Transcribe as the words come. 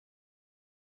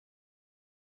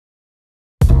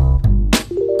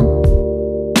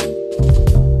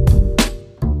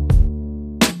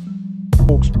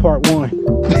part one.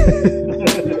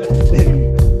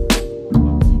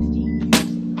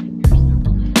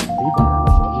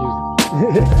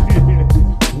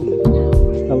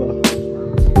 Hello.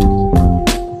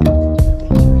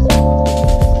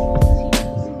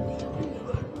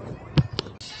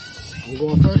 I'm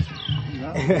going first?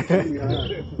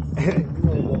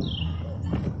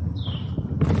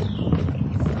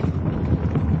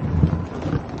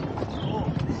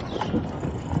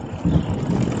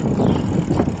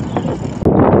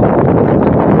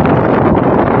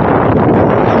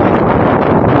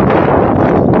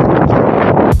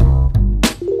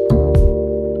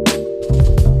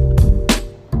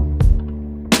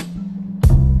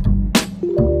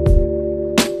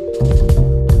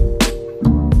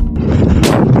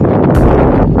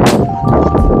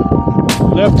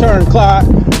 Left turn, Clyde.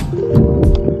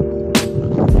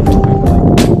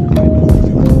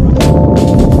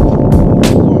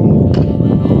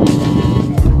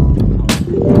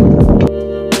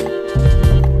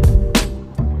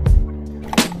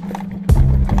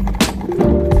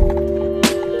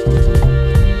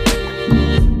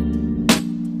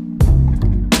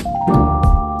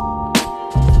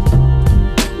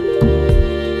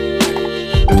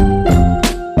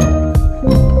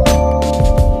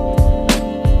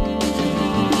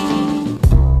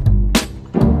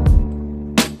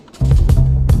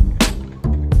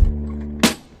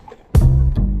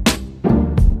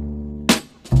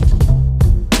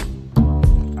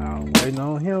 Waiting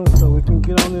on him so we can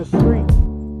get on this street.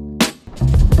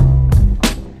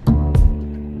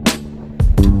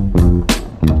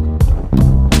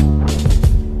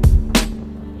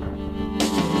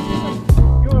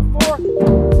 You in 4?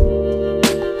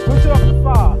 Push it up to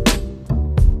 5.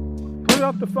 Put it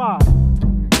up to 5.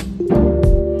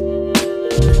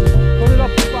 Put it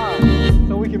up to 5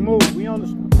 so we can move. We on the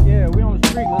street.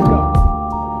 Let's go.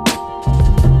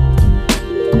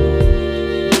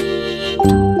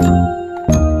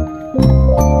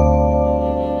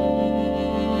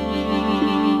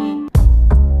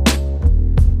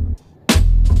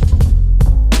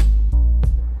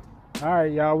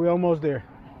 Alright, y'all, we almost there.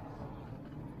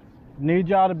 Need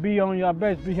y'all to be on your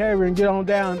best behavior and get on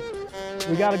down.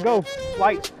 We gotta go.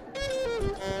 Light.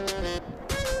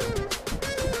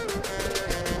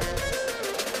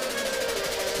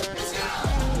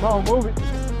 Come on, move it.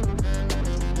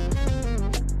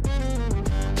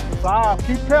 5,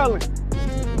 keep pedaling.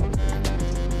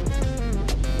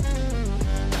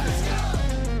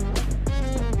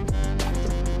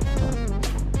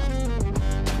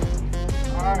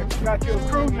 Alright, you got your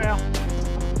crew now.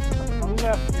 On the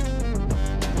left.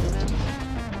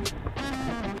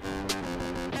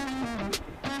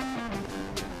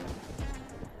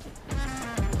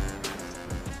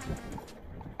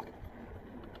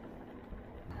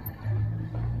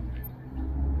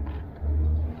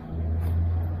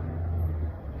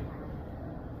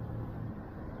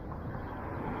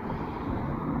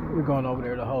 We're going over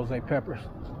there to Jose Peppers.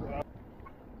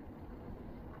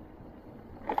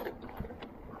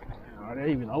 Are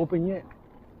they even open yet?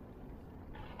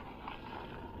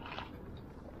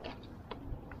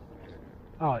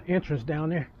 Oh, entrance down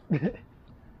there.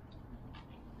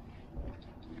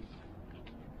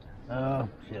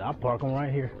 Shit, I'll park them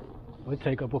right here. We'll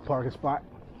take up a parking spot.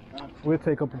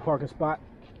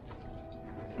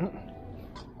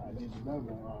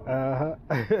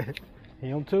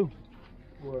 Him too.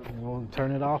 You want to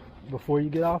turn it off before you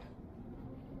get off?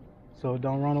 So it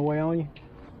don't run away on you?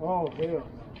 Oh, hell.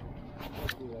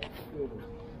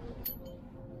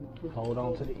 Hold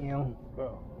on to the M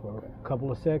for a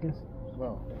couple of seconds.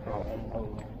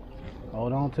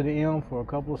 Hold on to the M for a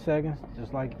couple of seconds,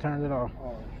 just like you turned it off.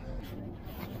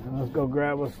 And let's go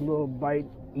grab us a little bite,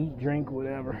 eat, drink,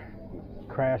 whatever.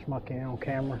 Crash my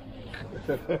camera.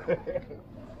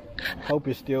 Hope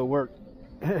it still works.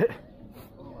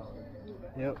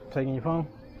 Yep, taking your phone?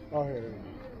 Oh, here.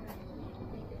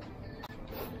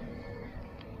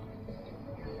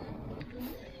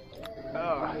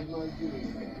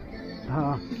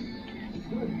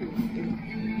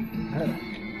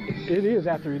 It is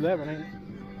after 11, ain't it?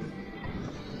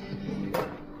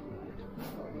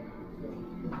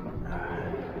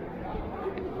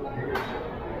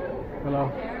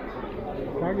 Hello.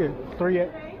 Can I get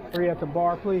three at the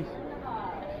bar, please?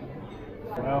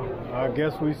 Well, I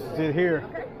guess we sit here.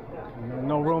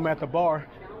 No room at the bar.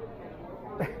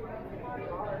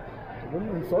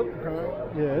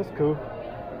 Yeah, it's cool.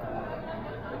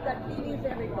 We've got TVs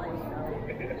every place.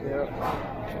 Yeah.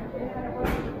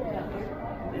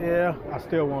 Yeah, I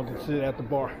still want to sit at the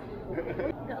bar.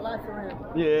 Got lots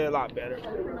around. Yeah, a lot better.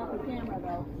 Turn off the camera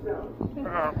though.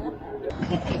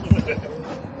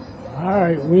 All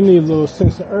right, we need a little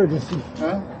sense of urgency.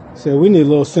 Huh? Said we need a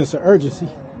little sense of urgency.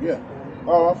 Yeah.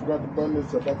 Oh, I forgot to button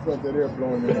this up. I felt that air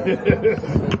blowing in.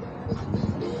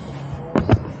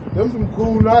 Them some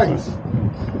cool nights.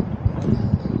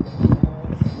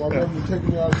 My brother's taking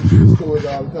me out to the shoe stores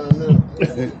all the time now.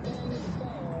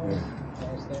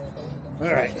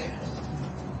 All right.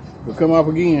 We'll come up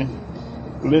again.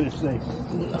 Let it stay.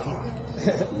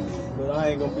 But I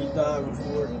ain't gonna be diving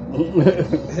for it.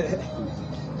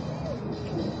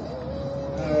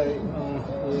 All right,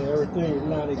 yeah, everything is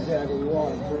not exactly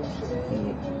waterproof.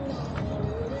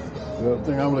 The other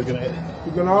thing I'm looking at.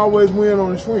 You can always win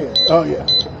on the swing. Oh, yeah.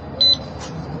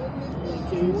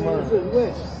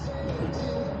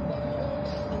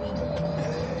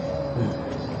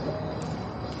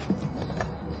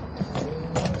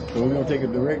 So we're going to take a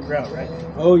direct route, right?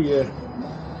 Oh yeah.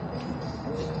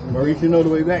 Maurice, you know the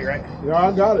way back, right? Yeah,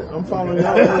 I got it. I'm following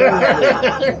y'all.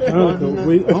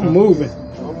 I'm moving.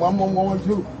 I'm going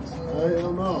too. I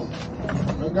don't know.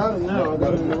 I got it now. I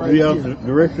got it in the right Do you have gear. the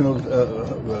direction of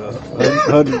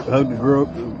hug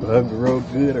the road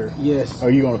good, or Yes. are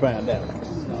you going to find out?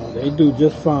 No, they do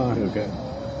just fine. Okay.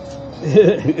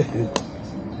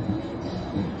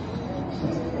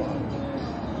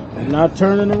 I'm not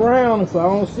turning around if I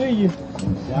don't see you.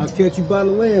 I'll catch you by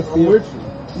the I'm landfill. with you.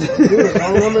 Good. I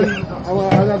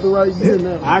got the right gear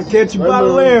now. I'll catch you by the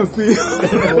landfill.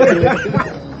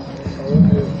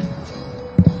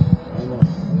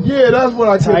 Yeah, that's what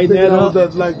I kept Tighten thinking. that up.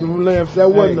 That like the lamp. That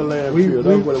wasn't the landfill.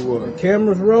 That's what it The was.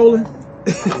 camera's rolling.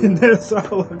 And that's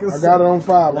all I can say. I got it on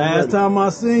 5. Last time I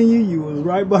seen you, you was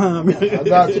right behind me. I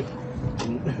got you.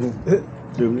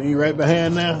 So you right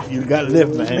behind now? You got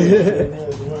left behind.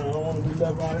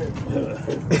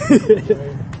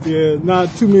 Yeah,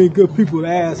 not too many good people to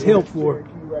ask help for.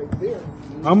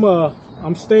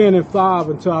 I'm staying in 5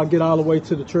 until I get all the way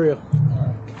to the trail.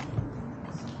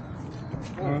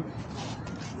 All right.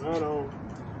 Right on.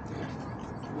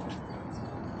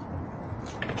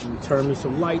 Let me turn me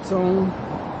some lights on.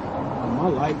 My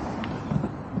light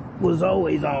was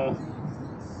always on.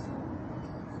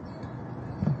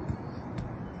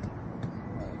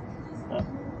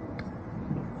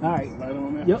 All right. Light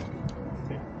on there? Yep.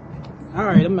 All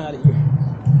right, I'm out of here.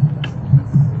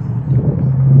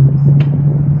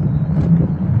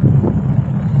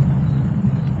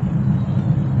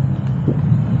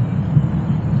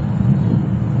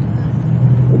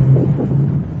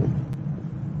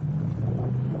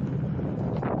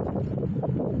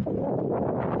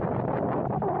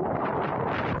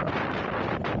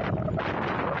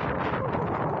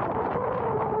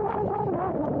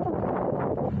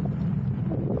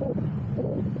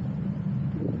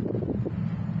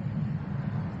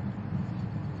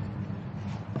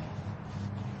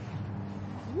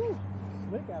 Woo,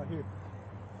 slick out here.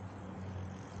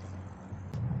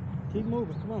 Keep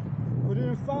moving, come on. Put it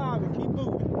in 5 and keep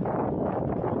moving.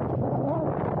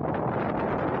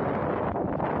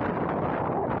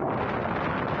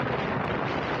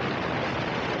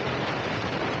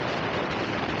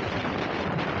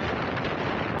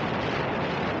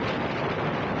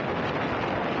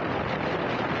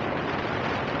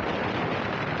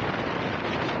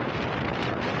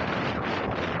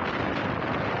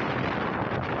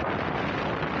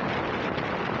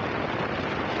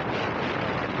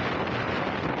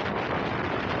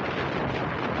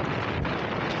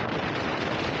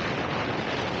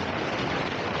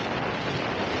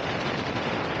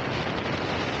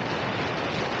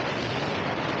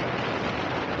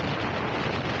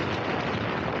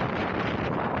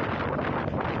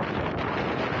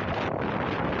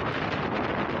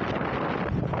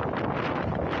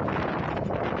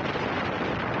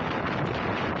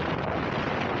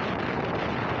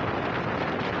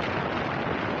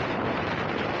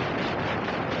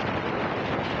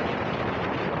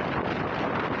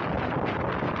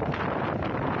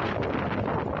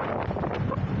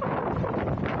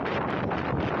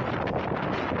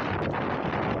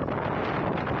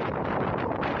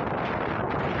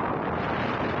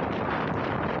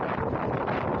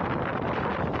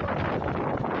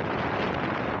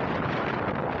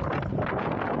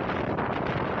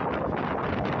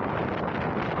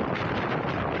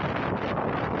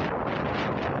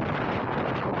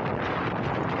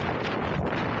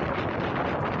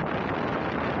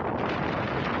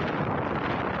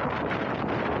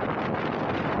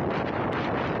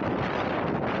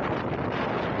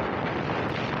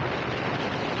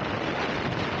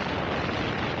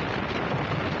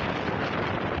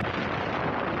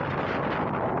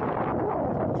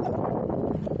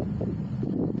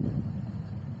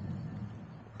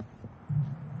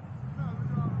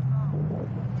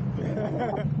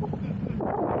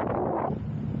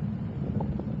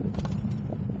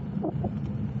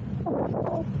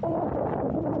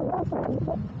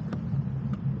 Come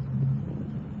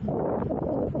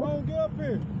on, get up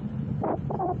here.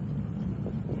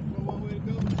 One way to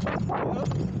go.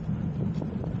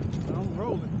 I'm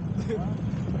rolling.